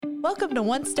Welcome to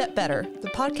One Step Better, the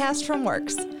podcast from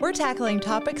Works. We're tackling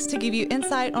topics to give you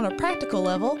insight on a practical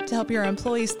level to help your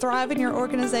employees thrive in your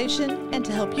organization and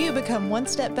to help you become one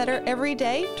step better every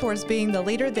day towards being the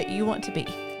leader that you want to be.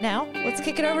 Now, let's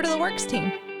kick it over to the Works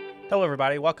team. Hello,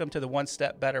 everybody. Welcome to the One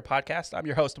Step Better podcast. I'm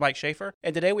your host, Mike Schaefer,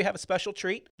 and today we have a special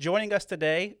treat. Joining us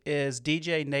today is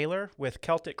DJ Naylor with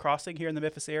Celtic Crossing here in the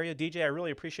Memphis area. DJ, I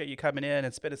really appreciate you coming in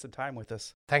and spending some time with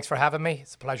us. Thanks for having me.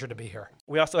 It's a pleasure to be here.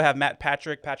 We also have Matt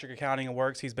Patrick Accounting and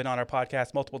Works. He's been on our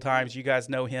podcast multiple times. You guys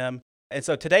know him. And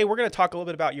so today we're going to talk a little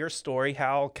bit about your story,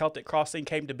 how Celtic Crossing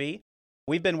came to be.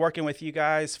 We've been working with you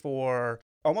guys for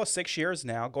almost 6 years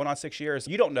now, going on 6 years.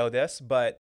 You don't know this,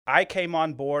 but I came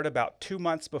on board about 2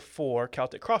 months before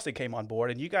Celtic Crossing came on board,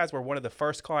 and you guys were one of the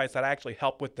first clients that I actually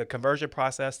helped with the conversion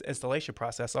process, the installation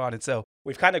process on. And so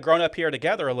we've kind of grown up here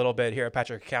together a little bit here at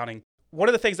Patrick Accounting. One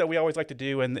of the things that we always like to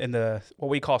do in the what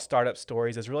we call startup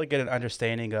stories is really get an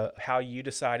understanding of how you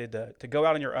decided to go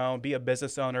out on your own, be a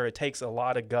business owner. It takes a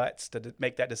lot of guts to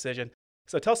make that decision.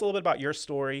 So tell us a little bit about your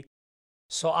story.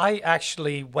 So I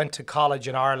actually went to college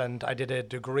in Ireland. I did a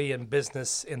degree in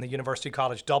business in the University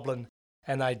College Dublin.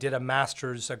 And I did a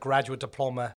master's, a graduate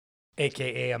diploma,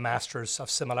 aka a master's of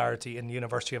similarity in the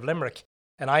University of Limerick.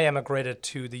 And I emigrated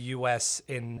to the US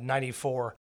in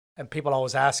 '94. And people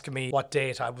always ask me what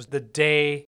date. I was the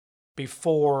day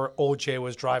before OJ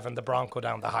was driving the Bronco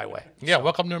down the highway. Yeah, so,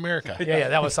 welcome to America. Yeah,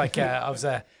 that was like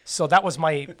so that was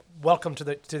my welcome to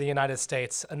the United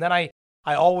States. And then I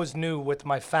always knew with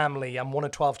my family, I'm one of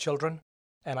 12 children,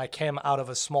 and I came out of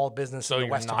a small business in the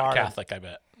west of Ireland. So you're not Catholic, I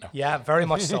bet. No. Yeah, very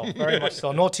much so. Very much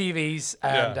so. No TVs.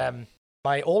 And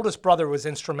my oldest brother was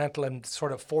instrumental in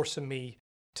sort of forcing me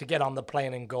to get on the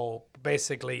plane and go.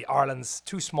 Basically, Ireland's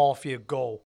too small for you to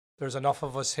go. There's enough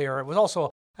of us here. It was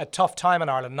also a tough time in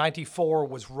Ireland. '94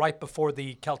 was right before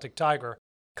the Celtic Tiger.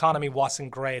 Economy wasn't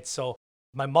great. So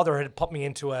my mother had put me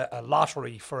into a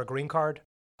lottery for a green card.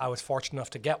 I was fortunate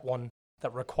enough to get one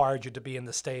that required you to be in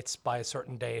the States by a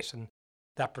certain date. And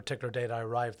that particular date, I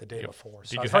arrived the day before.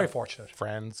 So I was very fortunate.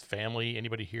 Friends, family,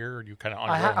 anybody here? Or you kind of on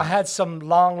I had some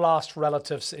long-lost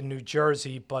relatives in New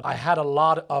Jersey, but I had a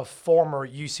lot of former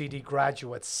UCD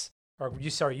graduates,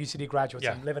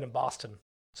 I'm living in Boston.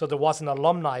 So there was an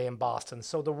alumni in Boston.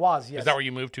 So there was, yes. Is that where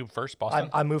you moved to first, Boston?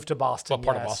 I moved to Boston, What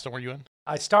part of Boston were you in?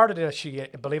 I started actually,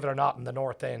 believe it or not, in the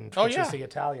North End, which is the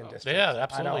Italian district. Yeah,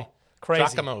 absolutely. I know. Crazy.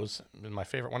 Giacomo's, one of my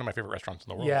favorite restaurants in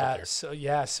the world.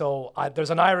 So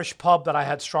there's an Irish pub that I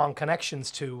had strong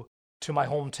connections to my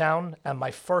hometown, and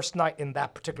my first night in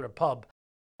that particular pub,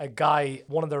 a guy,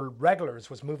 one of their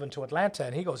regulars, was moving to Atlanta,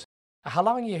 and he goes, "How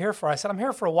long are you here for?" I said, "I'm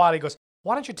here for a while." He goes,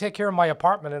 "Why don't you take care of my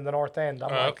apartment in the North End?"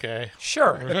 I'm like, okay,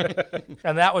 sure.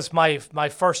 And that was my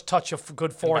first touch of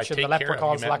good fortune. The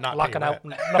leprechauns looking out for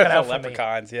me.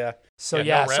 Leprechauns, yeah. So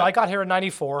I got here in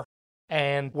 '94.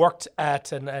 And worked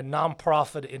at a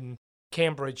non-profit in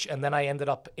Cambridge, and then I ended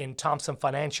up in Thompson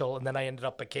Financial, and then I ended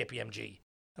up at KPMG.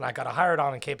 And I got hired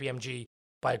on in KPMG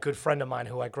by a good friend of mine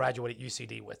who I graduated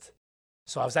UCD with.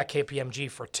 So I was at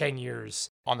KPMG for 10 years.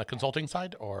 On the consulting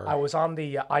side, or? I was on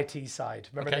the IT side.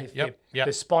 Remember,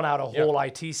 they spun out a whole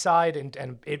IT side,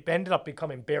 and it ended up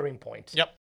becoming Bearing Point.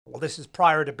 Yep. Well, this is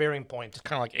prior to Bearing Point. It's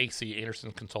kind of like AC,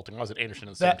 Anderson Consulting. I was at Anderson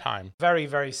at the same time. Very,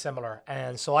 very similar.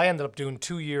 And so I ended up doing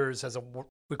 2 years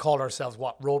we called ourselves,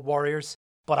 Road Warriors.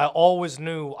 But I always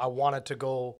knew I wanted to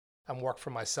go and work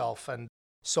for myself. And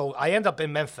so I ended up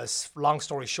in Memphis. Long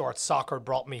story short, soccer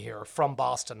brought me here from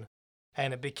Boston.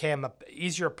 And it became an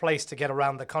easier place to get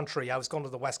around the country. I was going to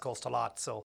the West Coast a lot.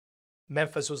 So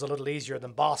Memphis was a little easier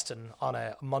than Boston on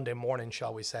a Monday morning,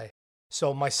 shall we say.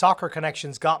 So my soccer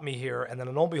connections got me here, and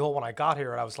then lo and behold, when I got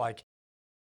here, I was like,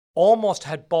 almost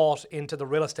had bought into the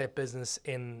real estate business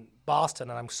in Boston,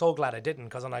 and I'm so glad I didn't,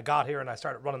 because when I got here and I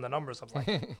started running the numbers, I was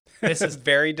like, this is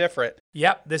very different.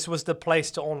 Yep, this was the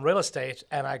place to own real estate,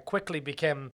 and I quickly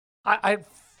became, I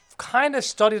kind of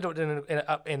studied it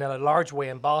in a large way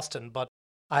in Boston, but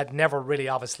I had never really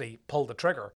obviously pulled the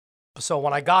trigger. So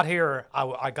when I got here,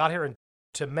 I got here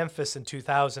to Memphis in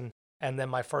 2000, and then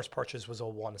my first purchase was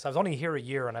 2001. So I was only here a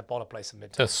year, and I bought a place in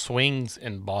Midtown. The swings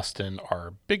in Boston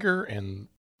are bigger, and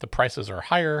the prices are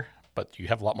higher, but you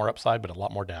have a lot more upside, but a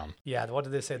lot more down. Yeah, what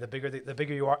did they say? The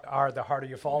bigger you are, the harder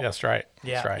you fall? That's right.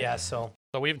 Yeah, that's right. Yeah, so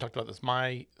we haven't talked about this.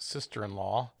 My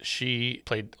sister-in-law, she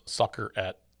played soccer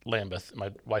at Lambeth. My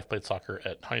wife played soccer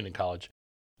at Huntington College.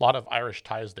 A lot of Irish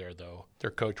ties there, though. Their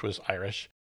coach was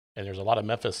Irish, and there's a lot of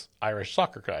Memphis Irish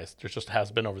soccer guys. There just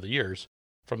has been over the years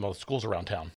from those schools around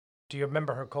town. Do you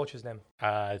remember her coach's name?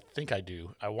 I think I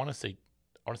do. I want to say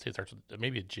it starts with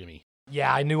maybe a Jimmy.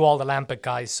 Yeah, I knew all the Lampic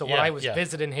guys. So when I was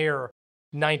visiting here,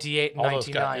 98, All those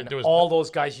 99. guys- All those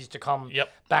guys used to come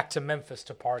Yep. back to Memphis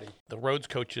to party. The Rhodes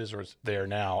coaches are there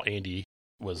now. Andy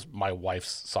was my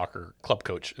wife's soccer club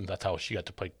coach, and that's how she got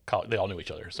to play college. They all knew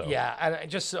each other. So Yeah, and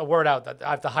just a word out that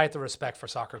I have the height of respect for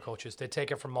soccer coaches. They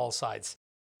take it from all sides,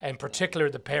 and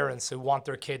particularly the parents who want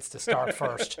their kids to start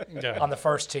first Yeah. on the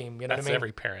first team. You know that's what I mean?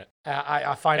 every parent.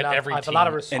 I find And that every I have a lot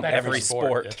of team. respect In for every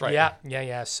sport. That's right.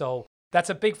 Yeah. So that's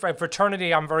a big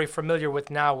fraternity I'm very familiar with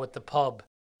now with the pub,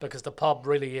 because the pub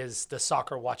really is the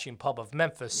soccer watching pub of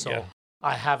Memphis. So Yeah.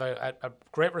 I have a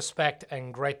great respect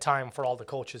and great time for all the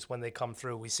coaches when they come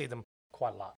through. We see them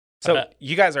quite a lot. So bet.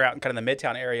 you guys are out in kind of the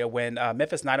Midtown area. When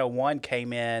Memphis 901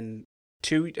 came in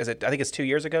I think it's 2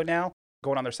 years ago now,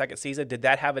 going on their second season. Did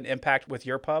that have an impact with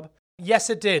your pub?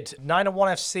 Yes, it did.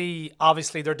 901 FC,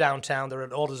 obviously they're downtown. They're at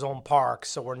AutoZone Park,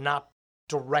 so we're not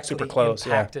directly Super close,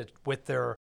 yeah. impacted with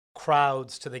their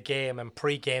crowds to the game and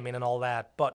pre-gaming and all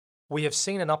that. But we have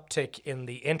seen an uptick in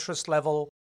the interest level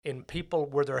in people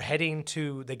where they're heading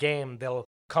to the game. They'll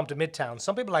come to Midtown.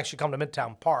 Some people actually come to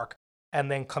Midtown Park and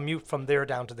then commute from there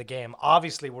down to the game.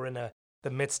 Obviously, we're in the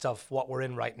midst of what we're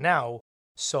in right now.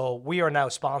 So we are now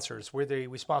sponsors.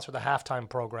 We sponsor the halftime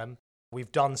program.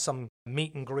 We've done some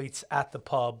meet and greets at the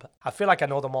pub. I feel like I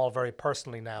know them all very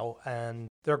personally now, and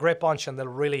they're a great bunch, and they'll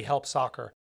really help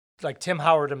soccer. Like Tim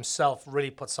Howard himself really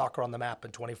put soccer on the map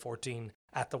in 2014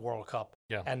 at the World Cup.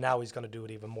 Yeah. And now he's going to do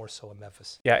it even more so in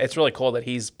Memphis. Yeah, it's really cool that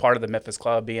he's part of the Memphis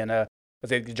club, being a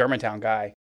Germantown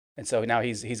guy. And so now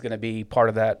he's going to be part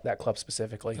of that club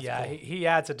specifically. Yeah, he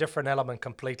adds a different element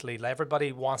completely. Like,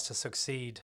 everybody wants to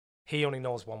succeed. He only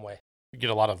knows one way. You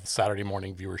get a lot of Saturday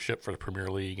morning viewership for the Premier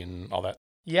League and all that.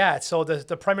 Yeah, so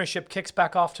the Premiership kicks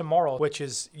back off tomorrow, which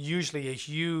is usually a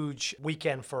huge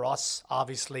weekend for us.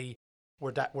 Obviously,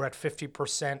 we're at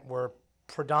 50%. We're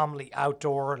predominantly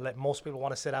outdoor. Most people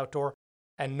want to sit outdoor.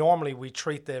 And normally we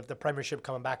treat the Premiership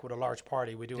coming back with a large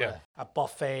party. We do a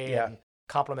buffet and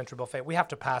complimentary buffet. We have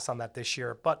to pass on that this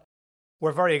year, but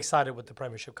we're very excited with the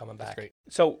Premiership coming back. That's great.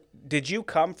 So did you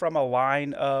come from a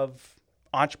line of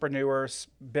entrepreneurs,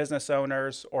 business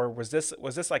owners, or was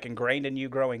this like ingrained in you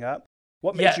growing up?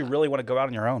 What made you really want to go out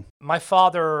on your own? My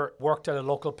father worked at a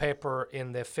local paper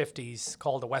in the 50s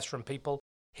called the Western People.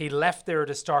 He left there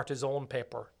to start his own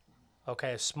paper,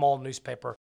 a small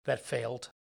newspaper that failed.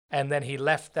 And then he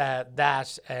left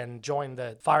that and joined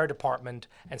the fire department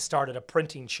and started a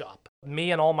printing shop.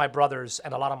 Me and all my brothers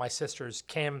and a lot of my sisters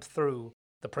came through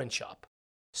the print shop.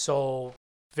 So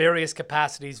various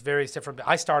capacities, various different.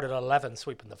 I started at 11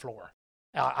 sweeping the floor.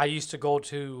 I used to go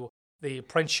to the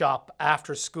print shop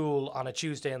after school on a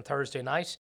Tuesday and Thursday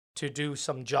night to do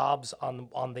some jobs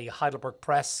on the Heidelberg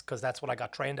press, because that's what I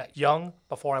got trained at young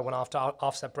before I went off to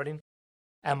offset printing.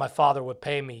 And my father would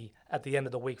pay me at the end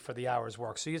of the week for the hours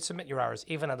work. So you'd submit your hours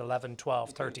even at 11, 12,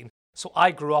 13. So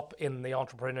I grew up in the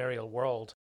entrepreneurial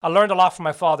world. I learned a lot from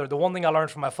my father. The one thing I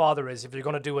learned from my father is if you're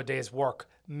going to do a day's work,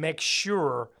 make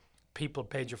sure people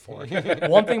paid you for it.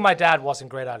 One thing my dad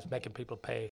wasn't great at is making people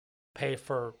pay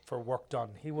for work done.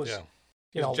 He was,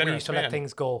 we used to let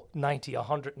things go 90,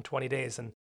 120 days.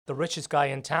 And the richest guy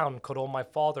in town could owe my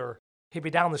father, he'd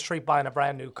be down the street buying a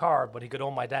brand new car, but he could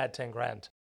owe my dad 10 grand.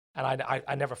 And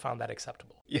I never found that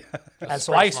acceptable. Yeah. And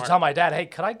so I used to tell my dad, hey,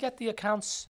 could I get the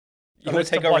accounts? You want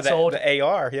to take over the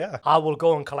AR, yeah. I will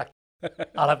go and collect.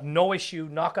 I'll have no issue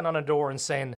knocking on a door and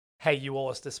saying, hey, you owe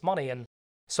us this money. And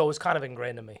so it was kind of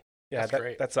ingrained in me. Yeah,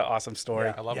 that's an awesome story.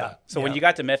 Yeah, I love that. So when you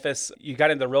got to Memphis, you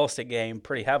got into the real estate game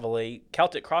pretty heavily.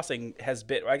 Celtic Crossing has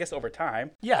been, I guess over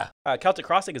time. Yeah. Celtic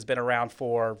Crossing has been around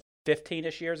for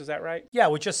 15-ish years, is that right? Yeah,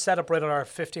 we just celebrated our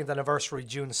 15th anniversary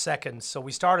June 2nd. So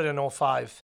we started in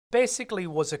 2005. Basically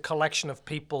was a collection of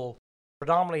people,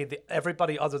 predominantly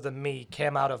everybody other than me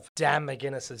came out of Dan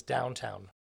McGuinness's downtown.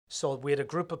 So we had a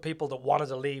group of people that wanted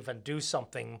to leave and do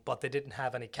something, but they didn't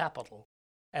have any capital.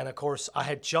 And of course, I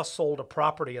had just sold a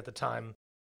property at the time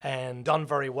and done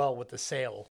very well with the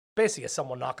sale. Basically,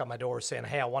 someone knocked on my door saying,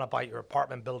 hey, I want to buy your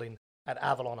apartment building at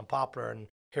Avalon and Poplar, and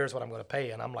here's what I'm going to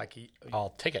pay. And I'm like,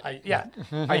 I'll take it.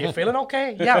 Are you feeling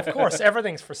okay? Yeah, of course,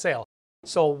 everything's for sale.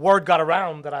 So word got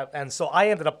around so I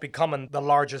ended up becoming the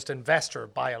largest investor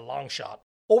by a long shot.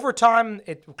 Over time,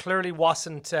 it clearly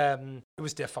wasn't, it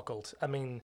was difficult. I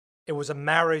mean, it was a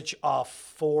marriage of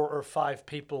 4 or 5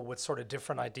 people with sort of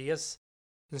different ideas.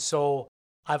 And so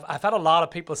I've had a lot of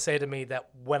people say to me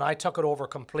that when I took it over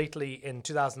completely in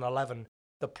 2011,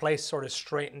 the place sort of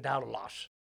straightened out a lot,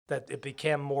 that it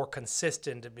became more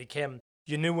consistent. It became,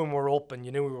 you knew when we were open,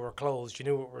 you knew we were closed, you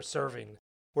knew what we were serving.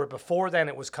 Where before then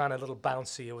it was kind of a little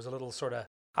bouncy. It was a little sort of,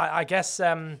 I guess,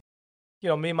 me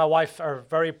and my wife are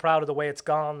very proud of the way it's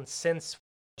gone since.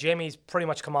 Jamie's pretty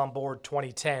much come on board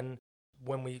 2010.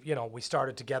 when we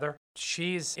started together.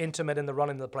 She's intimate in the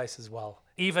running of the place as well,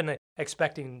 even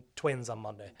expecting twins on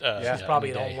Monday. She's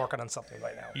probably at home working on something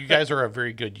right now. You guys are a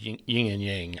very good yin and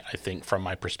yang, I think, from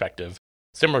my perspective.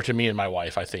 Similar to me and my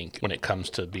wife, I think, when it comes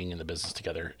to being in the business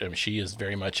together. I mean, she is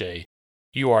very much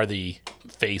you are the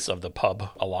face of the pub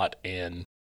a lot, and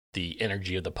the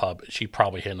energy of the pub. She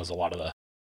probably handles a lot of the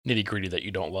nitty-gritty that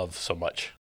you don't love so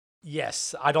much.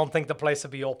 Yes, I don't think the place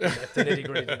would be open if the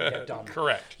nitty-gritty didn't get done.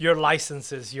 Correct. Your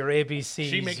licenses, your ABCs.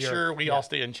 She makes sure we all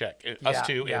stay in check. Us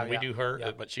too, and we do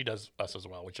her, but she does us as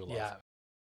well, which you'll love.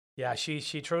 Yeah,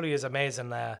 she truly is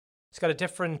amazing. She's got a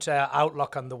different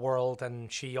outlook on the world,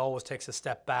 and she always takes a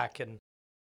step back. And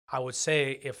I would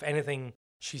say, if anything,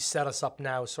 she set us up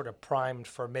now sort of primed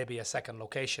for maybe a second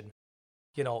location.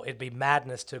 It'd be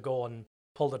madness to go and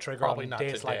pull the trigger Probably on not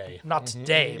days today. not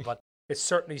today, but it's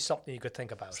certainly something you could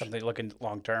think about. Something looking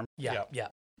long term. Yeah.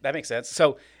 That makes sense.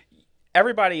 So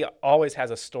everybody always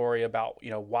has a story about,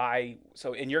 why.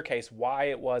 So in your case, why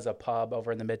it was a pub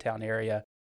over in the Midtown area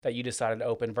that you decided to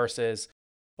open versus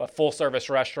a full service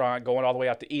restaurant going all the way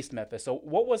out to East Memphis. So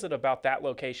what was it about that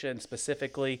location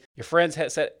specifically? Your friends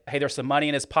had said, hey, there's some money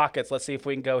in his pockets. Let's see if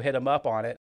we can go hit him up on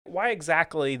it. Why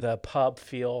exactly the pub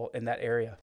feel in that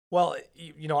area? Well,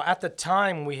 at the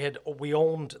time we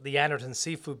owned the Anderton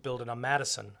Seafood Building on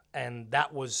Madison, and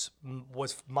that was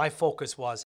my focus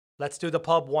was, let's do the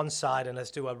pub one side and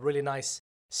let's do a really nice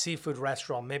seafood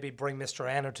restaurant, maybe bring Mr.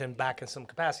 Anderton back in some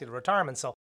capacity to retirement.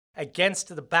 So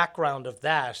against the background of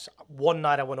that, one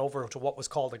night I went over to what was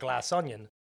called the Glass Onion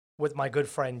with my good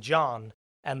friend John,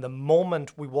 and the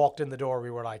moment we walked in the door,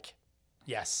 we were like,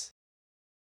 yes,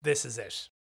 this is it.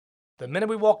 The minute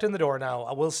we walked in the door now,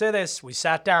 I will say this, we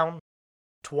sat down,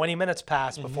 20 minutes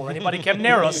passed before anybody came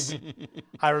near us.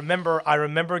 I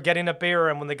remember getting a beer,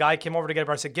 and when the guy came over to get a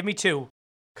beer, I said, give me two,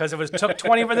 because it took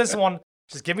 20 for this one,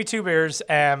 just give me 2 beers.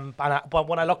 But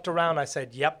when I looked around, I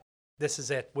said, yep, this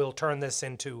is it. We'll turn this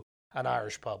into an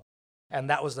Irish pub. And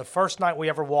that was the first night we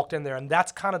ever walked in there, and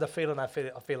that's kind of the feeling I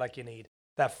feel like you need.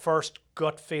 That first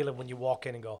gut feeling when you walk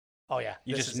in and go, oh yeah,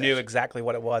 you just knew exactly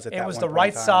what it was at that point. It was the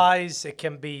right size. It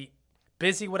can be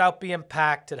busy without being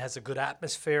packed. It has a good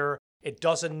atmosphere.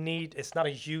 It's not a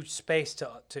huge space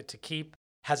to keep.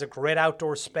 Has a great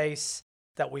outdoor space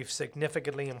that we've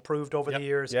significantly improved over the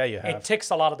years. Yeah, you have. It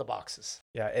ticks a lot of the boxes.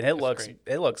 Yeah, and it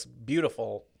looks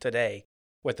beautiful today.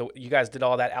 You guys did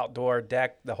all that outdoor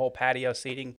deck, the whole patio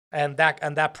seating, and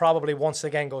that probably once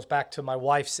again goes back to my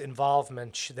wife's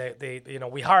involvement.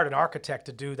 We hired an architect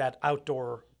to do that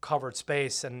outdoor covered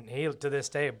space, and to this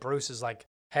day, Bruce is like,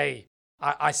 hey,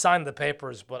 I signed the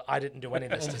papers, but I didn't do any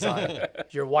of this design.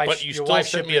 Your wife, but you still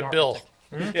sent me a bill.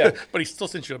 Yeah, but he still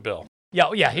sent you a bill.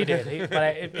 Yeah, he did.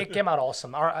 It came out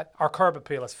awesome. Our curb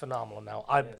appeal is phenomenal now.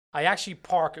 I actually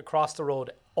park across the road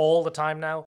all the time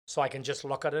now, so I can just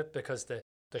look at it because the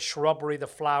shrubbery, the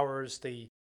flowers, we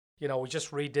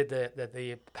just redid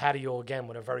the patio again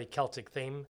with a very Celtic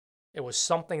theme. It was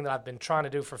something that I've been trying to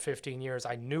do for 15 years.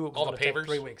 I knew it was going to take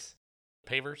 3 weeks.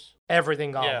 Pavers?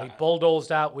 Everything gone. Yeah. We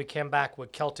bulldozed out. We came back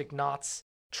with Celtic knots,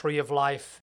 Tree of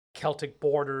Life, Celtic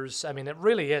borders. I mean, it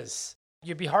really is.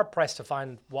 You'd be hard-pressed to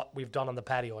find what we've done on the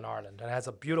patio in Ireland. And it has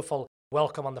a beautiful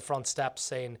welcome on the front steps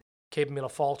saying Céad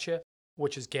Míle Fáilte,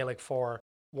 which is Gaelic for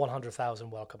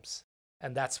 100,000 welcomes.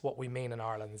 And that's what we mean in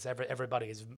Ireland. Is everybody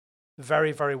is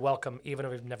very, very welcome, even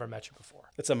if we've never met you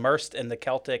before. It's immersed in the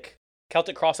Celtic.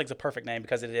 Celtic Crossing's a perfect name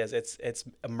because it is. It's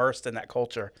immersed in that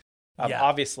culture.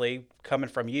 Obviously, coming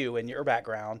from you and your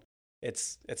background,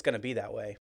 it's going to be that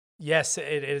way. Yes,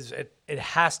 it is. It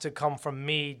has to come from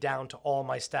me down to all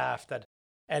my staff.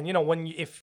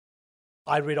 If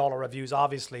I read all the reviews,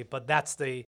 obviously, but that's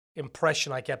the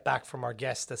impression I get back from our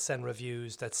guests that send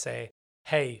reviews that say,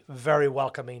 hey, very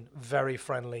welcoming, very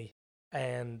friendly.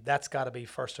 And that's got to be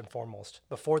first and foremost.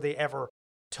 Before they ever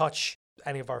touch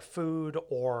any of our food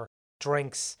or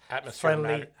drinks,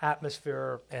 friendly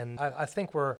atmosphere. And I think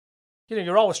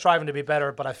you're always striving to be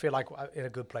better, but I feel like I'm in a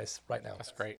good place right now.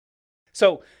 That's great.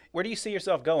 So where do you see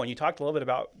yourself going? You talked a little bit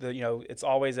about it's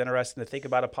always interesting to think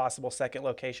about a possible second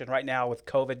location. Right now with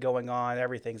COVID going on,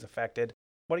 everything's affected.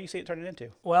 What do you see it turning into?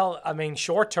 Well, I mean,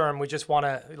 short term, we just want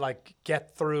to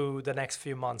get through the next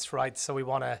few months, right? So we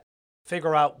want to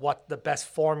figure out what the best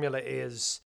formula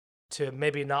is to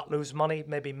maybe not lose money,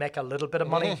 maybe make a little bit of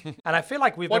money. And I feel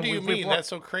like What do you mean? That's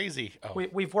so crazy. Oh.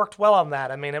 We've worked well on that.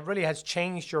 I mean, it really has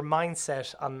changed your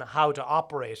mindset on how to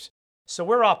operate. So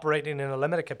we're operating in a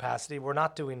limited capacity. We're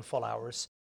not doing full hours.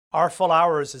 Our full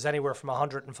hours is anywhere from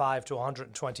 105 to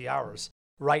 120 hours.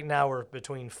 Right now, we're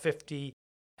between 50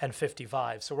 and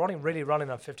 55. So we're only really running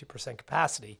on 50%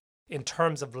 capacity in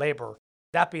terms of labor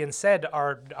That being said,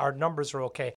 our numbers are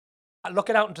okay.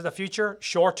 Looking out into the future,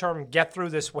 short term, get through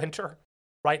this winter.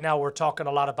 Right now, we're talking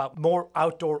a lot about more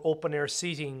outdoor open air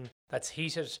seating that's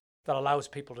heated that allows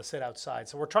people to sit outside.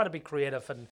 So we're trying to be creative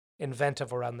and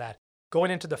inventive around that. Going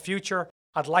into the future,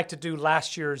 I'd like to do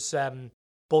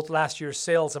both last year's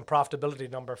sales and profitability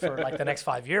number for like the next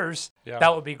 5 years. Yeah.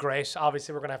 That would be great.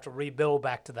 Obviously, we're going to have to rebuild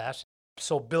back to that.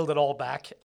 So build it all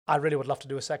back. I really would love to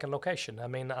do a second location. I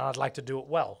mean, I'd like to do it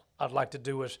well. I'd like to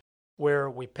do it where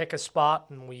we pick a spot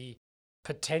and we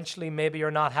potentially maybe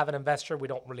or not have an investor. We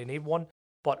don't really need one.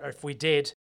 But if we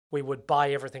did, we would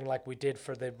buy everything like we did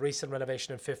for the recent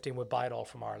renovation in 15. We'd buy it all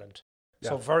from Ireland. Yeah.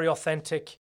 So very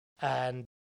authentic and,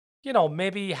 you know,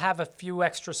 maybe have a few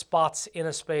extra spots in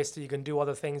a space that you can do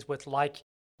other things with, like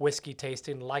whiskey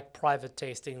tasting, like private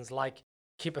tastings, like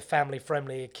keep it family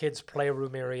friendly, a kids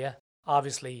playroom area.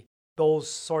 Obviously, those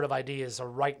sort of ideas are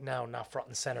right now not front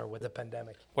and center with the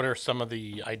pandemic. What are some of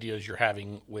the ideas you're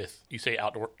having with, you say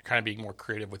outdoor, kind of being more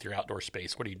creative with your outdoor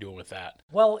space? What are you doing with that?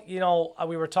 Well, you know,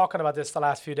 we were talking about this the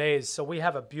last few days. So we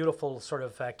have a beautiful sort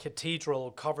of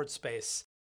cathedral covered space.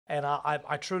 And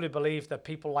I truly believe that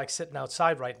people like sitting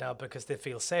outside right now because they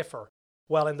feel safer.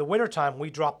 Well, in the wintertime, we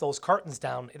drop those curtains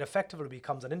down. It effectively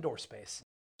becomes an indoor space.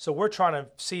 So we're trying to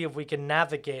see if we can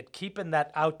navigate keeping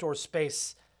that outdoor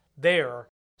space there.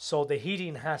 So the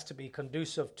heating has to be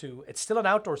conducive to, it's still an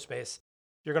outdoor space.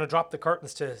 You're going to drop the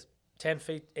curtains to 10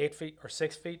 feet, 8 feet, or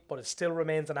 6 feet, but it still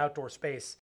remains an outdoor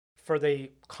space for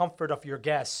the comfort of your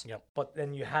guests. Yep. But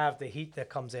then you have the heat that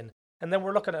comes in. And then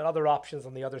we're looking at other options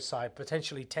on the other side,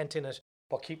 potentially tenting it,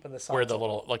 but keeping the sides Where the open.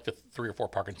 little, like the 3 or 4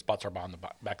 parking spots are on the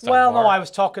back side Well, of the no, bar? I was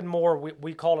talking more,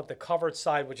 we call it the covered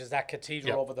side, which is that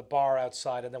cathedral Yep. over the bar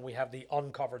outside, and then we have the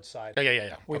uncovered side.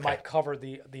 Yeah. We Okay. might cover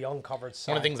the uncovered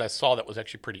side. One of the things I saw that was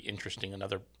actually pretty interesting,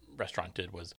 another restaurant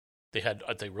did, was they had,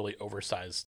 I'd say, really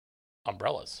oversized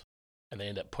umbrellas, and they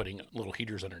ended up putting little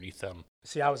heaters underneath them.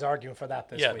 See, I was arguing for that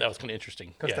this Yeah, week. that was kind of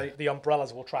interesting. Because Yeah. the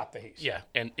umbrellas will trap the heat. Yeah,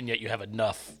 and yet you have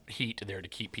enough heat there to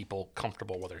keep people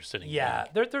comfortable while they're sitting. Yeah,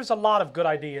 there's a lot of good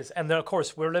ideas. And then, of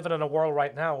course, we're living in a world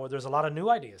right now where there's a lot of new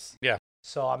ideas. Yeah.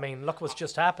 So, I mean, look what's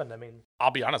just happened. I mean,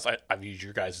 I'll be honest, I've used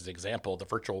your guys as an example. The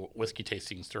virtual whiskey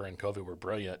tastings during COVID were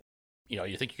brilliant. You know,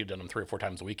 you think you could have done them 3 or 4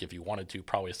 times a week if you wanted to,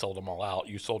 probably sold them all out.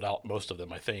 You sold out most of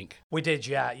them, I think. we did,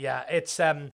 yeah. It's,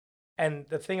 and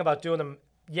the thing about doing them,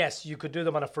 yes, you could do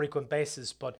them on a frequent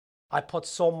basis, but I put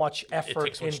so much effort It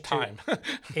takes so much time.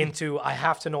 into I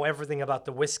have to know everything about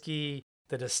the whiskey,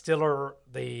 the distiller,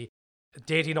 the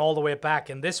dating all the way back.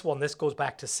 And this goes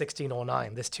back to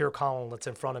 1609. This Tyrconnell that's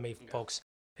in front of me, folks,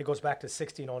 it goes back to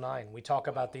 1609. We talk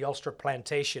about the Ulster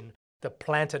plantation that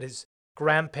planted his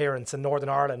grandparents in Northern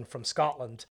Ireland from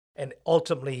Scotland, and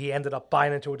ultimately he ended up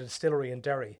buying into a distillery in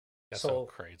Derry. That's so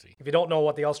crazy. If you don't know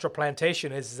what the Ulster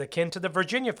plantation is, it's akin to the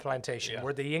Virginia plantation,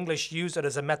 where the English used it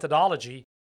as a methodology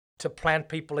to plant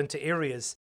people into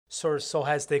areas so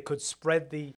as they could spread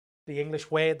the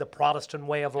English way, the Protestant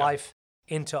way of life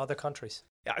into other countries.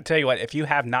 I'll tell you what, if you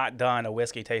have not done a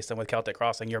whiskey tasting with Celtic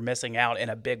Crossing, you're missing out in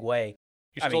a big way.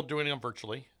 You're still doing them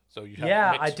virtually, so you have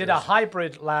Yeah, mixed I did a versions.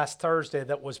 hybrid last Thursday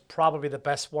that was probably the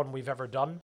best one we've ever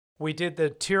done. We did the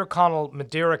Tyrconnell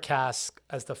Madeira cask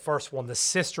as the first one, the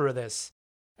sister of this.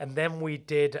 And then we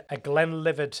did a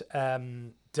Glenlivet,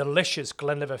 delicious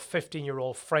Glenlivet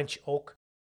 15-year-old French oak.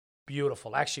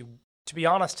 Beautiful. Actually, to be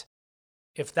honest,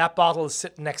 if that bottle is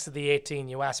sitting next to the 18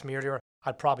 you asked me earlier,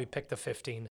 I'd probably pick the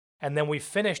 15. And then we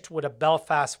finished with a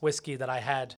Belfast whiskey that I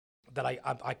had, that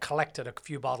I collected a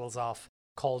few bottles off,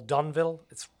 called Dunville.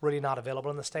 It's really not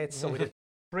available in the States. So we did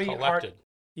three Collected.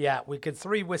 we did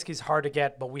 3 whiskeys hard to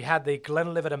get, but we had the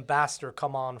Glenlivet ambassador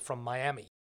come on from Miami.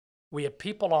 We had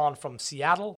people on from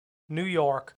Seattle, New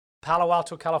York, Palo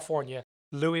Alto, California,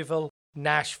 Louisville,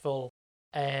 Nashville,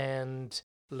 and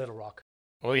Little Rock.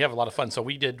 Well, we have a lot of fun. So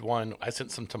we did one. I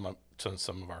sent some to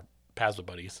some of our PASA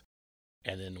buddies,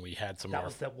 and then we had some That of our.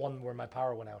 was that one where my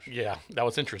power went out. Yeah, that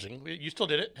was interesting. You still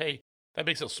did it. Hey, that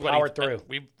makes it sweaty. Powered through.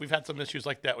 We've had some issues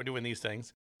like that. We're doing these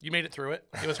things. You made it through it.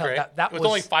 It was great. That it was was-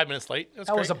 only 5 minutes late. It was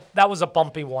great. That was a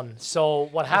bumpy one. So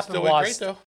what happened still went was great,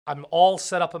 though. I'm all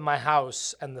set up in my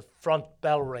house, and the front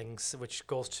bell rings, which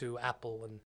goes to Apple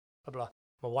and blah blah.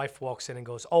 My wife walks in and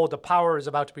goes, "Oh, the power is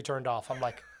about to be turned off." I'm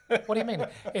like, "What do you mean?"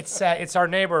 It's our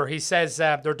neighbor. He says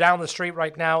they're down the street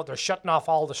right now. They're shutting off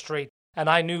all the street, and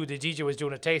I knew the DJ was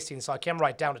doing a tasting, so I came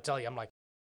right down to tell you. I'm like,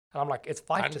 it's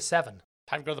 5 to 7.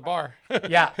 Time to go to the bar.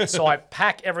 Yeah, so I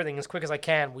pack everything as quick as I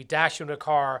can. We dash into the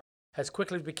car as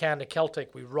quickly as we can to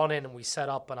Celtic. We run in and we set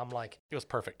up, and I'm like, It was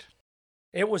perfect.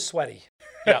 it was sweaty.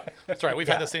 Yeah, that's right. We've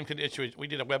had the same issue. We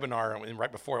did a webinar, and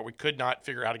right before it, we could not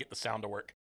figure out how to get the sound to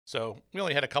work. So we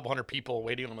only had a couple hundred people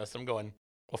waiting on us. I'm going,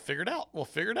 we'll figure it out. We'll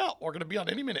figure it out. We're going to be on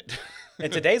any minute.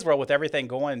 In today's world, with everything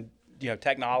going,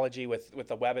 technology, with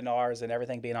the webinars and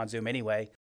everything being on Zoom anyway,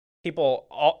 people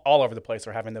all over the place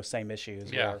are having those same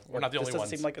issues. Yeah, we're not the only ones. It doesn't ones.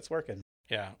 seem like it's working.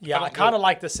 Yeah. Yeah, I kind of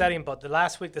like the setting, but the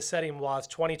last week the setting was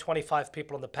 20, 25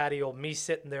 people on the patio, me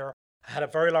sitting there. I had a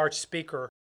very large speaker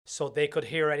so they could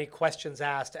hear any questions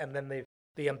asked, and then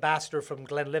the ambassador from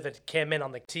Glenlivet came in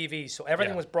on the TV. So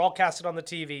everything was broadcasted on the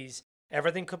TVs.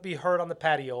 Everything could be heard on the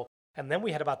patio. And then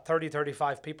we had about 30,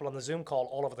 35 people on the Zoom call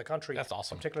all over the country. That's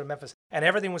awesome. Particularly in Memphis. And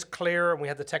everything was clear, and we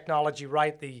had the technology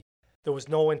right. There was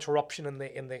no interruption in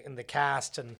the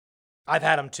cast, and I've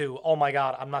had them too. Oh my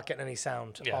God, I'm not getting any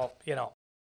sound. Yeah.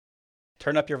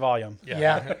 Turn up your volume.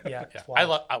 Yeah.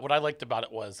 What I liked about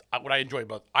it was what I enjoyed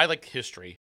about. I like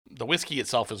history. The whiskey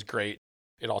itself is great.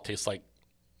 It all tastes like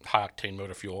high octane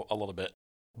motor fuel a little bit,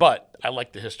 but I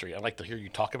like the history. I like to hear you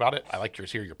talk about it. I like to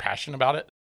hear your passion about it,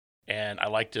 and I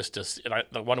like just to.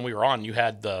 The one we were on, you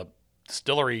had the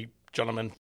distillery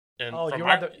gentleman. And you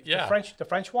had the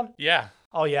French one? Yeah.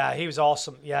 Oh yeah, he was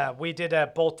awesome. Yeah, we did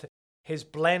both his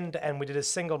blend and we did a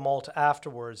single malt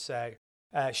afterwards.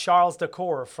 Charles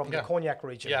Decour from the Cognac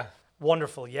region. Yeah.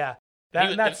 Wonderful. Yeah.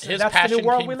 That's the passion new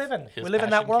world we live in. We live in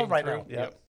that world right now.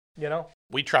 Yep. You know.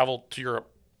 We traveled to Europe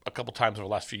a couple times over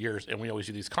the last few years, and we always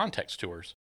do these Context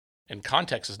tours. And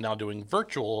Context is now doing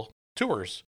virtual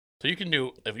tours, so you can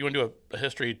do if you want to do a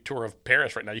history tour of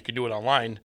Paris right now, you can do it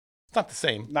online. It's not the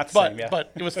same.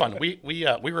 But it was fun. We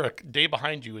were a day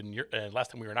behind you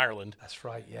last time we were in Ireland. That's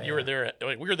right. Yeah. You were there.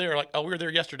 We were there we were there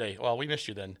yesterday. Well, we missed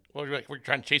you then. Well, we're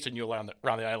trying chasing you around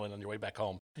the island on your way back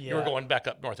home. Yeah. You were going back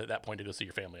up north at that point to go see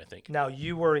your family, I think. Now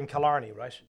you were in Killarney,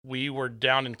 right? We were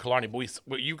down in Killarney,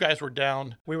 but you guys were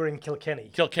down. We were in Kilkenny.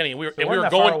 And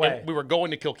we were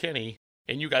going to Kilkenny.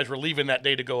 And you guys were leaving that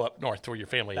day to go up north to where your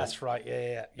family is. That's right,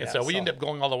 yeah. And so we ended up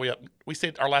going all the way up. We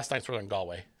stayed, our last nights were in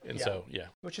Galway. And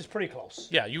which is pretty close.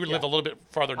 Yeah, you would live a little bit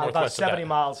farther northwest about 70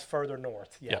 miles further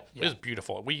north. Yeah. It was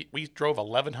beautiful. We drove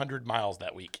 1,100 miles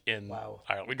that week in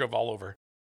Ireland. We drove all over.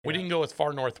 We didn't go as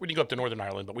far north. We didn't go up to Northern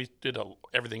Ireland, but we did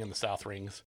everything in the South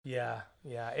Rings. Yeah.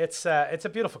 It's a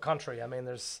beautiful country. I mean,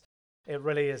 it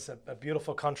really is a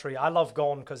beautiful country. I love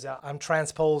going because I'm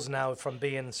transposed now from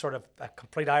being sort of a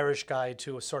complete Irish guy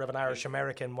to a sort of an Irish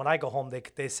American. When I go home,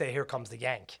 they say, "Here comes the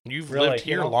Yank." You've lived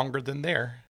here longer than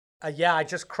there. I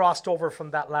just crossed over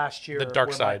from that last year. The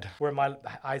dark side.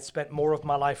 I spent more of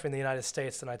my life in the United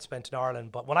States than I'd spent in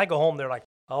Ireland. But when I go home, they're like,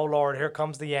 "Oh Lord, here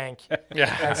comes the Yank."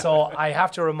 Yeah. And so I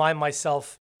have to remind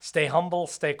myself, stay humble,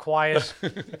 stay quiet.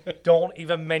 Don't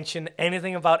even mention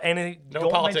anything about anything.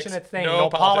 Don't mention a thing. No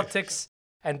politics.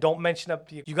 And don't mention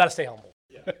you got to stay humble.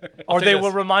 Yeah. Or they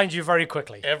will remind you very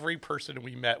quickly. Every person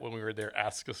we met when we were there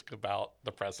asked us about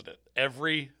the president.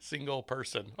 Every single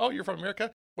person. Oh, you're from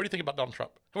America? What do you think about Donald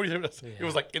Trump? What do you think? It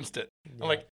was like instant. Yeah. I'm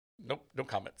like, nope, no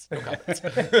comments. No comments.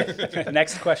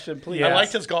 Next question, please. I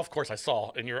liked his golf course I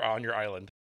saw on your island.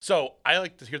 So I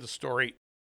like to hear the story.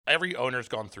 Every owner's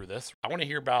gone through this. I want to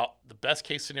hear about the best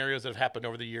case scenarios that have happened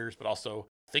over the years, but also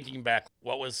thinking back,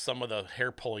 what was some of the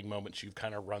hair-pulling moments you've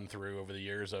kind of run through over the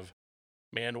years of,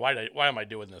 man, why am I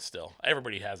doing this still?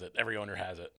 Everybody has it. Every owner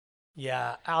has it.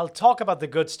 Yeah, I'll talk about the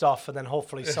good stuff, and then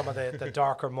hopefully some of the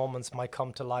darker moments might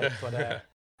come to light. But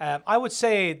I would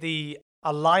say the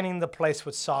aligning the place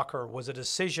with soccer was a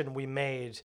decision we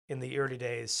made in the early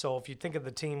days. So if you think of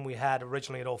the team we had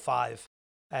originally at 05,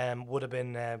 would have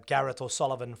been Gareth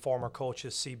O'Sullivan, former coach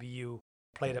of CBU,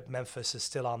 played at Memphis, is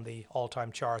still on the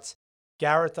all-time charts.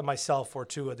 Gareth and myself were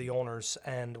two of the owners,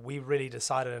 and we really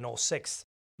decided in 06.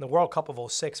 The World Cup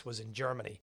of 06 was in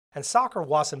Germany. And soccer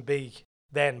wasn't big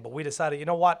then, but we decided, you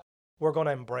know what? We're going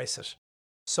to embrace it.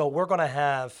 So we're going to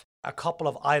have a couple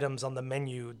of items on the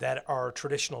menu that are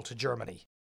traditional to Germany.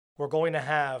 We're going to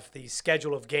have the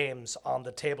schedule of games on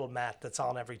the table mat that's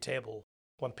on every table.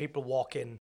 When people walk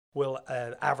in, we'll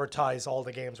advertise all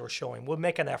the games we're showing. We'll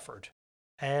make an effort.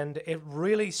 And it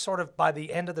really sort of, by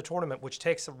the end of the tournament, which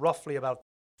takes roughly about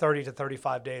 30 to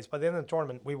 35 days, by the end of the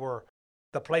tournament, we were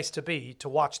the place to be to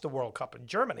watch the World Cup in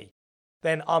Germany.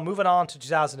 Then moving on to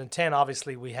 2010,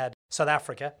 obviously, we had South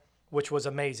Africa, which was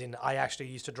amazing. I actually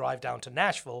used to drive down to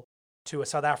Nashville to a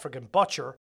South African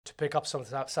butcher to pick up some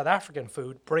South African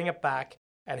food, bring it back,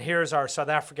 and here's our South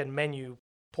African menu,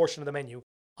 portion of the menu.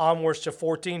 Onwards to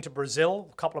 14 to Brazil.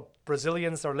 A couple of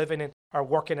Brazilians are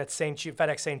working at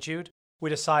FedEx St. Jude. We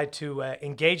decide to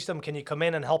engage them. Can you come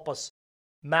in and help us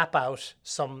map out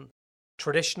some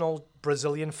traditional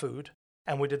Brazilian food?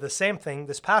 And we did the same thing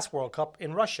this past World Cup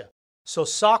in Russia. So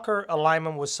soccer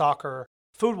alignment was soccer.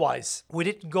 Food-wise, we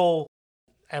didn't go,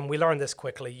 and we learned this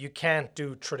quickly, you can't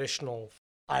do traditional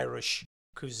Irish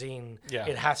cuisine. Yeah.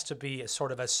 It has to be a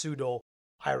sort of a pseudo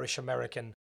Irish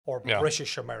American or Yeah.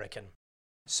 British American.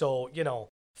 So,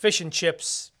 fish and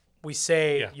chips, we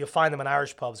say you find them in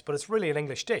Irish pubs, but it's really an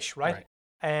English dish, right?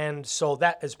 And so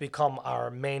that has become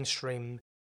our mainstream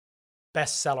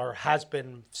bestseller, has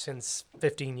been since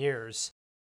 15 years.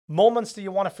 Moments that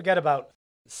you want to forget about,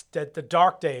 the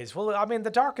dark days. Well, I mean, the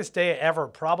darkest day ever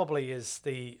probably is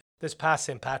this past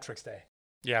St. Patrick's Day.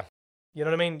 Yeah. You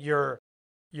know what I mean? You're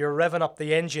revving up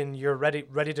the engine. You're ready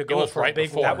to go was for right a big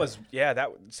before. one. That was that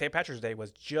St. Patrick's Day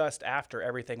was just after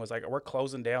everything was like, we're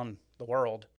closing down the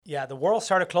world. Yeah, the world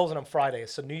started closing on Friday,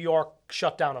 so New York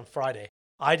shut down on Friday.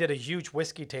 I did a huge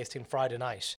whiskey tasting Friday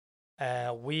night.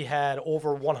 We had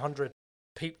over 100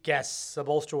 guests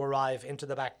supposed to arrive into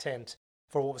the back tent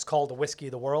for what was called the Whiskey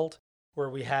of the World, where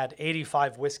we had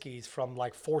 85 whiskeys from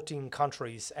like 14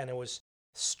 countries, and it was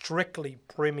strictly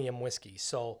premium whiskey.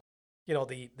 So,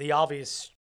 the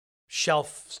obvious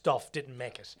shelf stuff didn't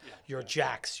make it. Your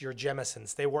Jacks, your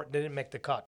Jamesons, they didn't make the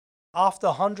cut. Off the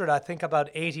 100, I think about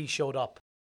 80 showed up,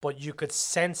 but you could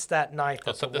sense that night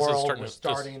that the world was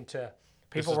starting to.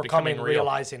 People were coming,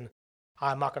 realizing,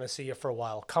 I'm not going to see you for a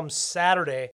while. Come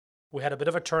Saturday, we had a bit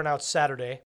of a turnout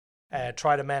Saturday.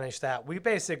 Try to manage that. We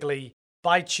basically,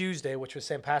 by Tuesday, which was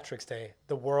St. Patrick's Day,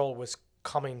 the world was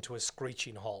coming to a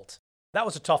screeching halt. That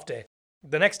was a tough day.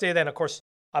 The next day then, of course,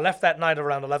 I left that night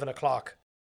around 11 o'clock.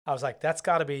 I was like, that's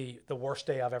got to be the worst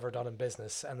day I've ever done in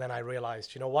business. And then I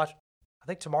realized, you know what? I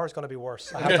think tomorrow's going to be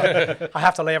worse. I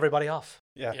have to lay everybody off.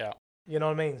 Yeah. You know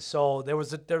what I mean? So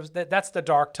that's the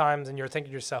dark times, and you're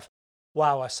thinking to yourself,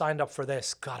 wow, I signed up for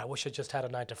this. God, I wish I just had a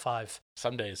 9 to 5.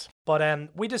 Some days. But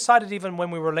we decided even when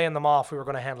we were laying them off, we were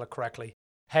going to handle it correctly.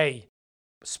 Hey,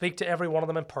 speak to every one of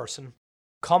them in person.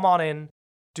 Come on in.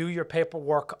 Do your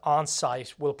paperwork on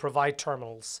site. We'll provide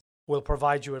terminals. We'll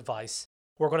provide you advice.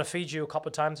 We're going to feed you a couple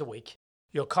of times a week.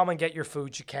 You'll come and get your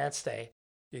food. You can't stay.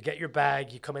 You get your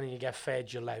bag. You come in and you get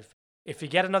fed. You leave. If you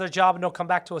get another job and don't come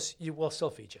back to us, we'll still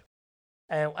feed you.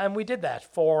 And we did that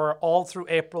for all through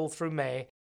April, through May.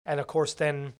 And of course,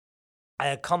 then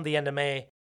come the end of May,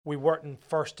 we weren't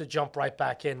first to jump right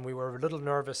back in. We were a little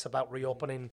nervous about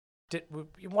reopening.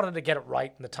 We wanted to get it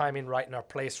right and the timing right and our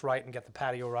place right and get the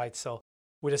patio right. So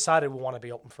we decided we want to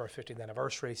be open for our 15th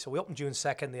anniversary. So we opened June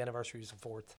 2nd. The anniversary was the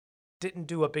 4th. Didn't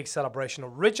do a big celebration.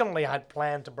 Originally, I had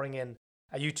planned to bring in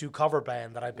a U2 cover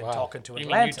band that I've been talking to in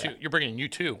Atlanta. You're bringing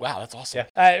U2. Wow, that's awesome.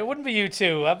 Yeah. It wouldn't be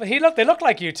U2. But they look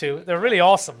like U2. They're really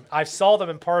awesome. I saw them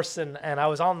in person, and I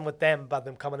was on with them about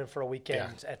them coming in for a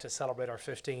weekend to celebrate our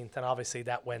 15th. And obviously,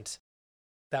 that went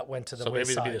to the wayside. So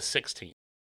maybe it'll be the 16th.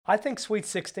 I think Sweet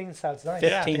 16 sounds nice.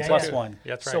 15 plus one.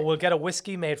 Yeah, that's right. So we'll get a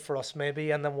whiskey made for us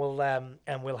maybe, and then we'll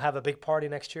have a big party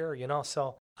next year.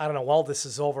 So I don't know. While this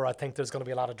is over, I think there's going to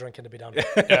be a lot of drinking to be done.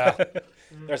 Yeah.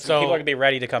 There's some people are going to be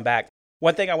ready to come back.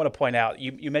 One thing I want to point out,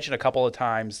 you mentioned a couple of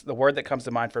times, the word that comes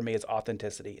to mind for me is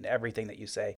authenticity in everything that you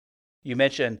say. You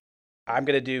mentioned, I'm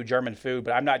going to do German food,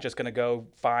 but I'm not just going to go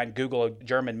Google a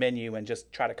German menu and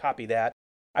just try to copy that.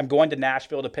 I'm going to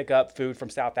Nashville to pick up food from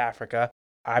South Africa.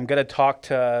 I'm going to talk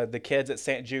to the kids at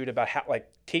St. Jude about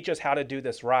teach us how to do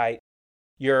this right.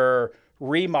 Your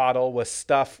remodel was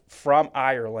stuff from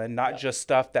Ireland, not just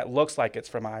stuff that looks like it's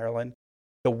from Ireland.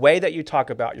 The way that you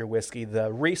talk about your whiskey,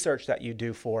 the research that you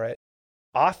do for it,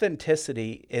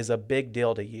 authenticity is a big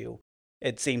deal to you.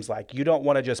 It seems like you don't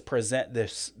want to just present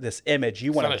this image.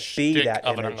 You want to be that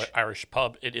of image. An Irish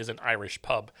pub. It is an Irish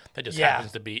pub that just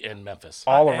happens to be in Memphis.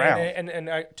 All around.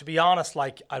 And to be honest,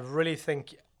 I really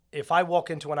think if I walk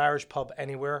into an Irish pub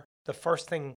anywhere, the first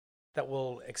thing that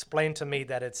will explain to me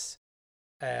that it's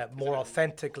more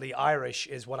authentically Irish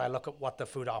is when I look at what the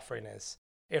food offering is.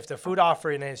 If the food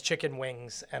offering is chicken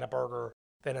wings and a burger,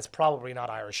 then it's probably not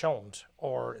Irish owned,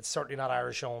 or it's certainly not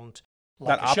Irish owned.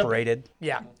 Not operated.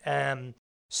 Yeah.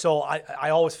 So I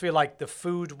always feel like the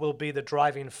food will be the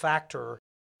driving factor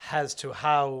as to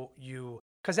how you,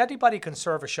 because anybody can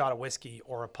serve a shot of whiskey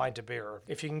or a pint of beer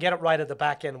if you can get it right at the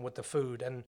back end with the food.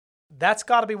 And that's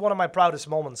got to be one of my proudest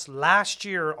moments. Last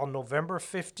year on November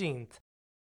 15th,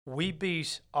 we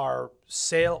beat our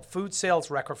food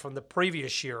sales record from the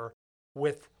previous year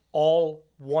with all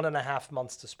 1.5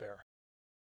 months to spare.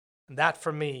 And that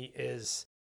for me is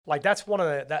that's one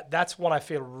I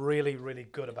feel really, really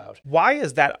good about. Why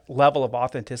is that level of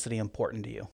authenticity important to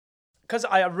you? Because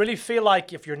I really feel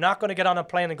like if you're not going to get on a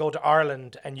plane and go to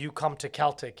Ireland and you come to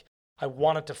Celtic, I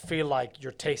want it to feel like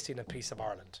you're tasting a piece of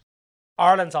Ireland.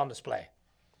 Ireland's on display,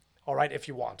 all right, if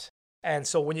you want. And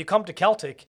so when you come to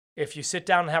Celtic, if you sit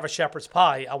down and have a shepherd's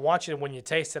pie, I want you to, when you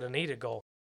taste it and eat it, go,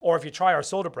 or if you try our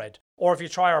soda bread, or if you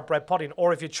try our bread pudding,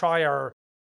 or if you try our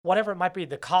whatever it might be,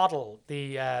 the coddle,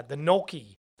 the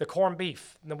gnocchi, the corned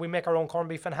beef. And we make our own corned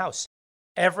beef in house.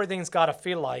 Everything's got to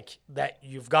feel like that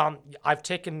I've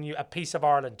taken a piece of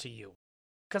Ireland to you.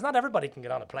 Because not everybody can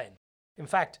get on a plane. In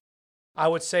fact, I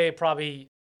would say probably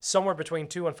somewhere between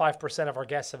 2 and 5% of our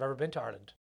guests have ever been to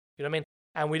Ireland. You know what I mean?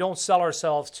 And we don't sell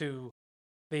ourselves to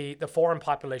the foreign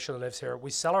population that lives here. We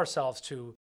sell ourselves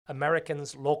to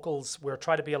Americans, locals. We're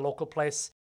trying to be a local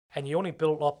place. And you only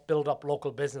build up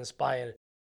local business by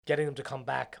getting them to come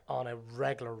back on a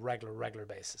regular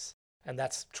basis. And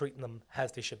that's treating them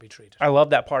as they should be treated. I love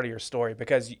that part of your story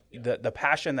because the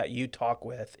passion that you talk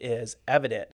with is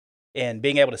evident in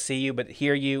being able to see you, but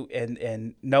hear you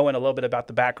and knowing a little bit about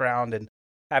the background and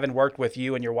having worked with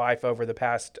you and your wife over the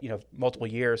past, multiple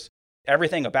years.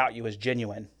 Everything about you is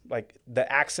genuine. Like the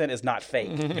accent is not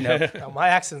fake. No, my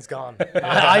accent's gone.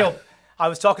 I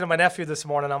was talking to my nephew this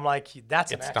morning. I'm like,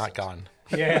 that's an accent. It's not gone.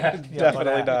 Yeah,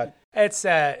 Definitely not. It's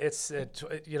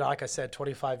like I said,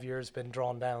 25 years been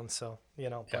drawn down. So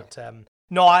but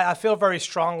no, I feel very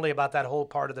strongly about that whole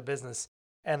part of the business.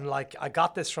 And like I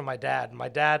got this from my dad. My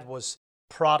dad was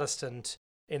Protestant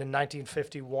in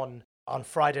 1951 on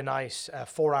Friday night,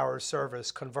 4-hour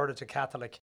service, converted to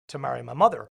Catholic to marry my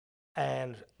mother.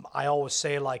 And I always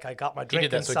say, like, I got my drinking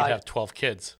side. He did that so he could have 12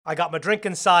 kids. I got my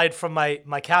drinking side from my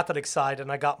Catholic side,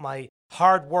 and I got my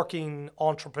hard-working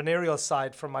entrepreneurial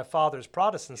side from my father's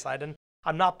Protestant side. And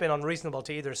I'm not being unreasonable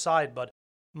to either side, but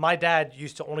my dad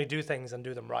used to only do things and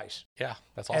do them right. Yeah,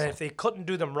 that's awesome. And if they couldn't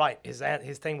do them right,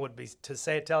 his thing would be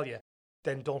to tell you,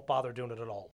 then don't bother doing it at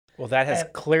all. Well, that has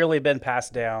clearly been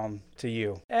passed down to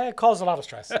you. It caused a lot of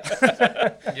stress.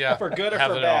 Yeah. For good or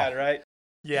for bad, right?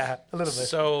 Yeah, a little bit.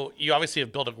 So you obviously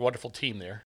have built a wonderful team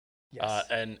there. Yes.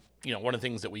 And, one of the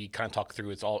things that we kind of talk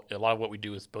through is a lot of what we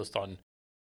do is based on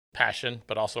passion,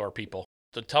 but also our people.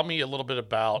 So tell me a little bit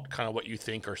about kind of what you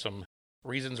think are some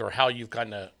reasons or how you've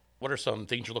gotten what are some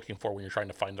things you're looking for when you're trying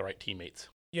to find the right teammates?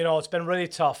 It's been really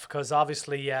tough because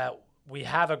obviously we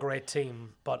have a great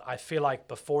team, but I feel like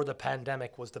before the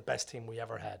pandemic was the best team we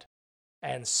ever had.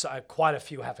 And so, quite a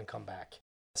few haven't come back.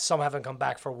 Some haven't come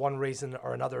back for one reason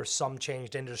or another. Some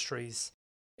changed industries.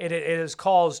 It has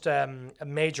caused a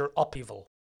major upheaval.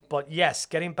 But yes,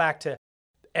 getting back to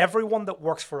everyone that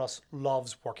works for us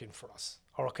loves working for us.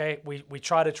 Okay, we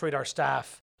try to treat our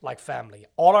staff like family.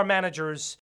 All our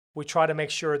managers, we try to make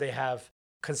sure they have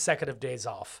consecutive days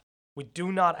off. We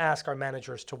do not ask our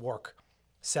managers to work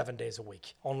 7 days a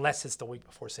week unless it's the week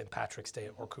before St. Patrick's Day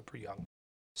or Cooper Young.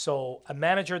 So a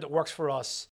manager that works for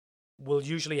us will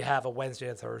usually have a Wednesday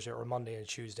and Thursday or Monday and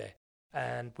Tuesday.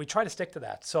 And we try to stick to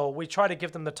that. So we try to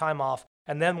give them the time off.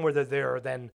 And then when they're there,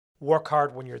 then work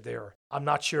hard when you're there. I'm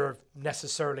not sure if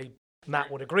necessarily Matt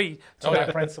would agree to my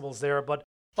principles there. But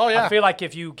I feel like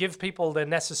if you give people the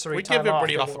necessary time off. We give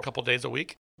everybody off a couple days a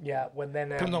week. Yeah.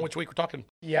 Depending on which week we're talking.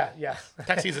 Yeah.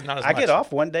 Tax season not as much. I get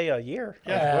off one day a year.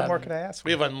 Yeah. What more can I ask for?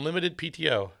 We have unlimited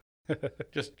PTO.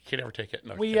 Just can't ever take it.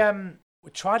 No, we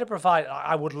try to provide.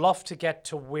 I would love to get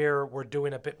to where we're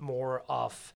doing a bit more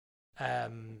of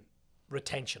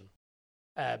retention,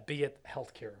 be it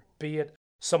healthcare, be it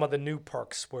some of the new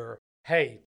perks where,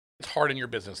 hey, it's hard in your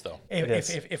business though.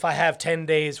 If I have 10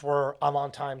 days where I'm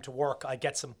on time to work, I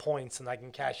get some points and I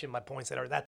can cash in my points or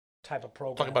that type of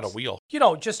program. Talk about a wheel.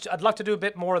 I'd like to do a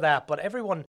bit more of that, but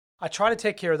everyone, I try to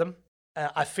take care of them.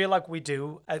 I feel like we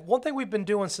do. One thing we've been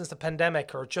doing since the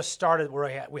pandemic or just started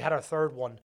where we had our third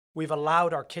one, we've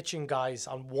allowed our kitchen guys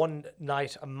on one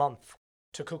night a month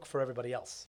to cook for everybody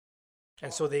else.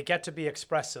 And so they get to be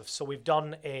expressive. So we've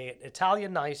done an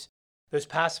Italian night. This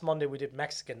past Monday, we did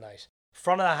Mexican night.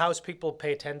 Front of the house, people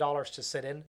pay $10 to sit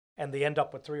in, and they end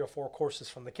up with 3 or 4 courses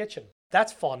from the kitchen.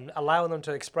 That's fun, allowing them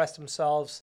to express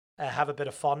themselves, have a bit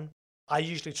of fun. I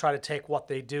usually try to take what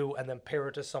they do and then pair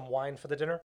it to some wine for the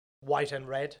dinner, white and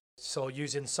red. So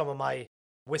using some of my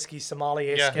whiskey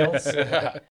sommelier skills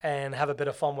and have a bit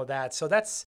of fun with that.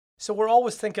 So we're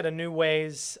always thinking of new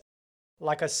ways.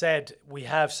 Like I said, we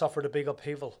have suffered a big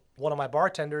upheaval. One of my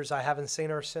bartenders, I haven't seen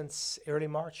her since early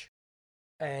March.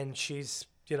 And she's,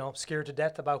 scared to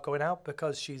death about going out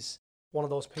because she's one of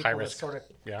those people that's sort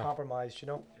of compromised,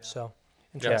 So,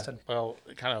 interesting. Yeah. Well,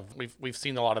 kind of, we've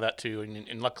seen a lot of that too.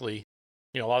 And luckily,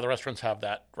 a lot of the restaurants have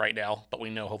that right now, but we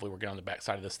know hopefully we're getting on the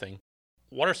backside of this thing.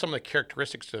 What are some of the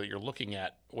characteristics that you're looking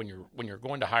at when you're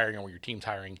going to hiring or when your team's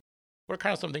hiring? What are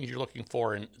kind of some things you're looking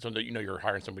for and so that you're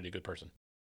hiring somebody a good person,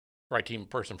 right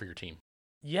person for your team?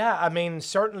 Yeah, I mean,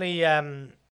 certainly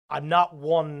I'm not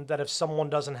one that if someone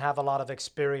doesn't have a lot of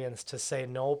experience to say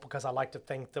no, because I like to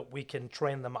think that we can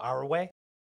train them our way.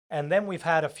 And then we've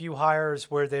had a few hires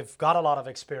where they've got a lot of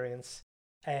experience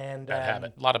And Bad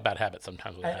habit. A lot of bad habits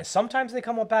sometimes with and that. sometimes they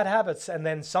come with bad habits, and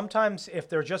then sometimes if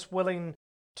they're just willing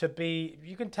to be,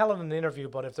 you can tell in an interview,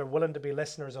 but if they're willing to be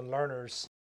listeners and learners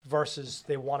versus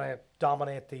they want to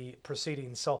dominate the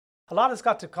proceedings. So a lot has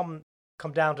got to come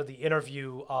down to the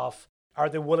interview of, are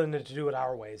they willing to do it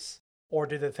our ways, or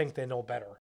do they think they know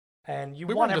better? And you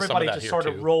We want run into some of everybody that to here, sort too.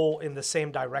 of roll in the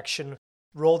same direction,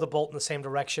 roll the boat in the same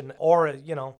direction, or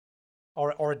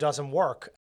or it doesn't work.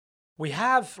 We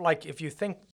have, like, if you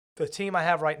think the team I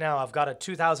have right now, I've got a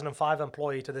 2005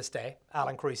 employee to this day,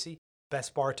 Alan Creasy,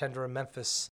 best bartender in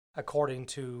Memphis, according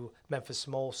to Memphis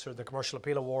Most or the Commercial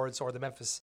Appeal Awards or the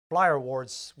Memphis Flyer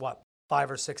Awards,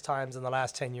 5 or 6 times in the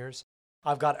last 10 years.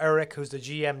 I've got Eric, who's the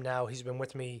GM now. He's been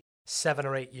with me 7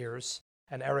 or 8 years.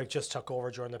 And Eric just took over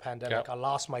during the pandemic. Yep. I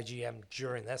lost my GM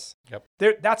during this.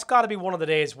 Yep. That's got to be one of the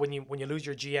days when you lose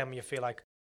your GM, you feel like,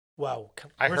 wow.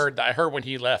 I heard when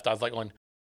he left, I was like going,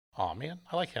 oh man,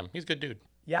 I like him. He's a good dude.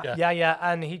 Yeah.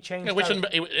 And he changed. Yeah,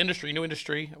 new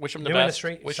industry. Wish him the new best.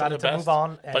 industry. Wish him the Decided to best. move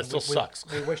on. But it still sucks.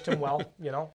 We wished him well,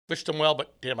 Wished him well,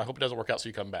 but damn, I hope it doesn't work out so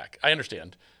you come back. I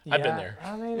understand. I've been there.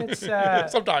 I mean, it's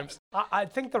Sometimes. I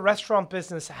think the restaurant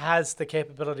business has the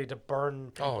capability to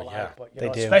burn people yeah. out, but They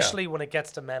do. especially when it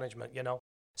gets to management.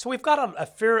 So we've got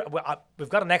we've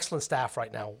got an excellent staff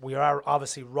right now. We are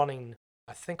obviously running.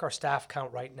 I think our staff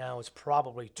count right now is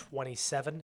probably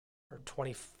 27 or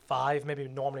 25, maybe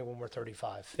normally when we're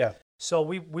 35. Yeah. So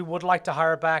we would like to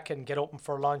hire back and get open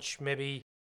for lunch, maybe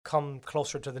come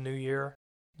closer to the new year.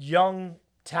 Young,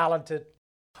 talented,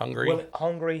 Hungry.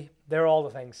 hungry, they're all the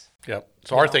things. Yep.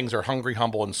 So our things are hungry,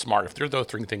 humble, and smart. If they're those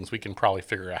 3 things, we can probably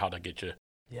figure out how to get you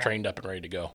trained up and ready to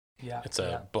go. Yeah. It's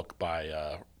a book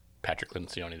by Patrick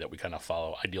Lencioni that we kind of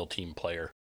follow, Ideal Team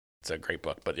Player. It's a great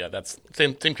book. But yeah, that's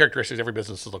same characteristics every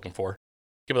business is looking for.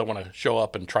 People that want to show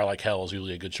up and try like hell is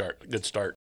usually a good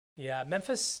start. Yeah,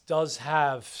 Memphis does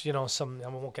have, some, I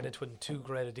won't get into it in too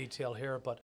great a detail here,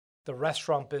 but the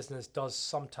restaurant business does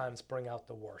sometimes bring out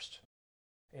the worst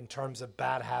in terms of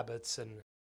bad habits and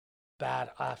bad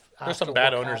There's some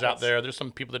bad owners out there. There's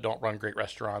some people that don't run great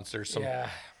restaurants. There's some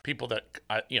people that,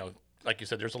 like you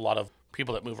said, there's a lot of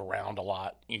people that move around a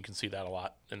lot. You can see that a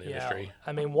lot in the industry.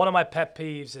 I mean, one of my pet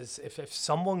peeves is if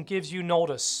someone gives you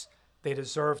notice, they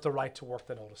deserve the right to work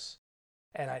the notice.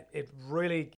 And it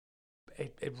really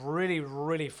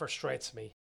frustrates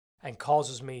me and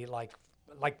causes me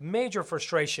like major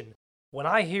frustration when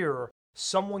I hear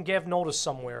someone gave notice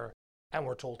somewhere and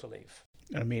we're told to leave.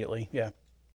 Immediately, yeah.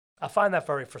 I find that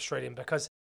very frustrating because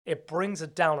it brings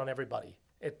it down on everybody.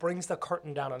 It brings the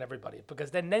curtain down on everybody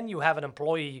because then you have an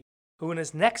employee who in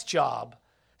his next job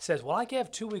says, well, I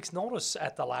gave 2 weeks notice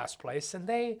at the last place and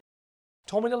they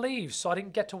told me to leave, so I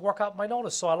didn't get to work out my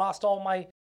notice. So I lost all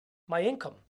my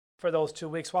income for those 2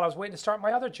 weeks while I was waiting to start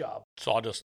my other job. So I'll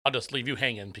just leave you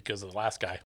hanging because of the last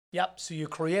guy. Yep. So you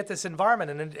create this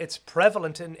environment, and it's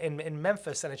prevalent in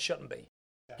Memphis, and it shouldn't be.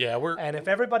 Yeah, And if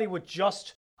everybody would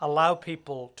just allow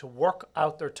people to work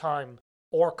out their time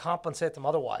or compensate them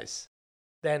otherwise,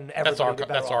 then everybody would be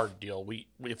better that's off. our deal. We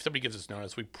if somebody gives us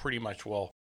notice, we pretty much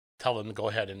will tell them to go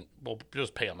ahead and we'll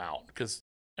just pay them out because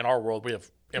in our world we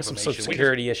have There's some information.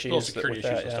 security issues. Little security with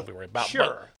issues that, and yeah. stuff we worry about.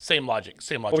 Sure. But same logic.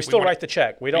 But we still want- write the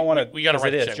check. We don't want to. we gotta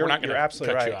write the check. We're not You're gonna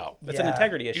absolutely cut right. you out. It's an Yeah.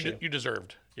 integrity issue. You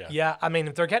deserved. Yeah. Yeah, I mean,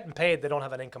 if they're getting paid, they don't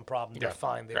have an income problem. They're Yeah,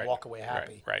 fine. They right, walk away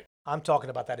happy. Right. I'm talking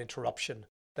about that interruption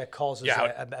that causes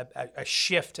a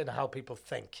shift in how people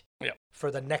think Yeah. for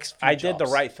the next few I did the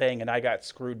jobs. right thing, and I got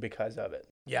screwed because of it.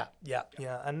 Yeah.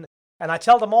 And I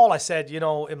tell them all, I said,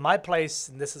 in my place,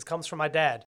 and comes from my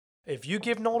dad, if you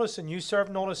give notice and you serve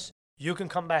notice, you can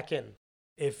come back in.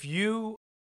 If you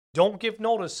don't give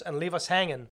notice and leave us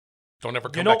hanging, Don't ever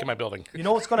come back in my building. you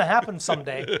know what's going to happen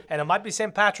someday, and it might be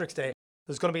St. Patrick's Day,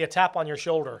 there's going to be a tap on your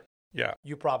shoulder. Yeah.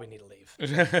 You probably need to leave.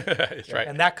 That's right.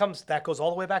 And that goes all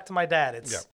the way back to my dad.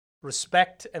 It's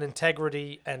respect and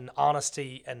integrity and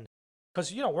honesty, and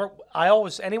because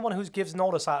anyone who gives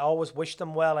notice, I always wish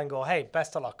them well and go, hey,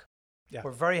 best of luck. Yeah.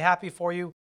 We're very happy for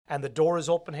you, and the door is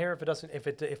open here. If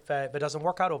it doesn't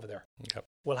work out over there, Yep.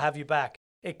 we'll have you back.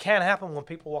 It can't happen when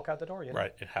people walk out the door,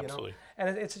 Right. Absolutely.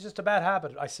 And it's just a bad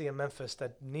habit I see in Memphis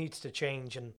that needs to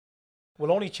change, and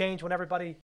will only change when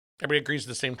everybody. Everybody agrees to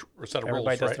the same set of Everybody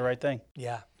rules, does right? the right thing.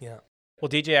 Yeah. Well,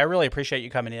 DJ, I really appreciate you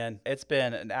coming in. It's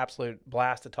been an absolute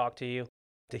blast to talk to you,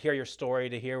 to hear your story,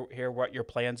 to hear what your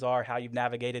plans are, how you've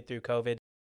navigated through COVID.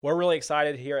 We're really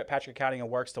excited here at Patrick Accounting and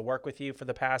Works to work with you for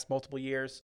the past multiple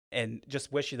years and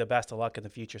just wish you the best of luck in the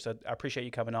future. So I appreciate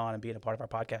you coming on and being a part of our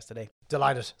podcast today.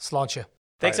 Delighted. Sláinte.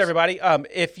 Thanks, Nice. everybody.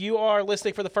 If you are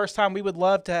listening for the first time, we would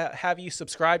love to have you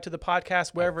subscribe to the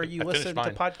podcast wherever you I finished listen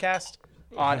to mine. podcasts.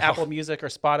 on Apple Music or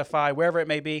Spotify, wherever it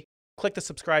may be. Click the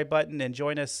subscribe button and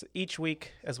join us each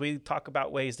week as we talk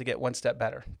about ways to get one step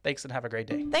better. Thanks and have a great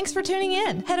day. Thanks for tuning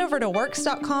in. Head over to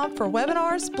works.com for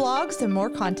webinars, blogs, and more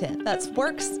content. That's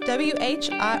works,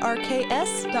 WHIRKS.com.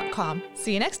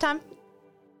 See you next time.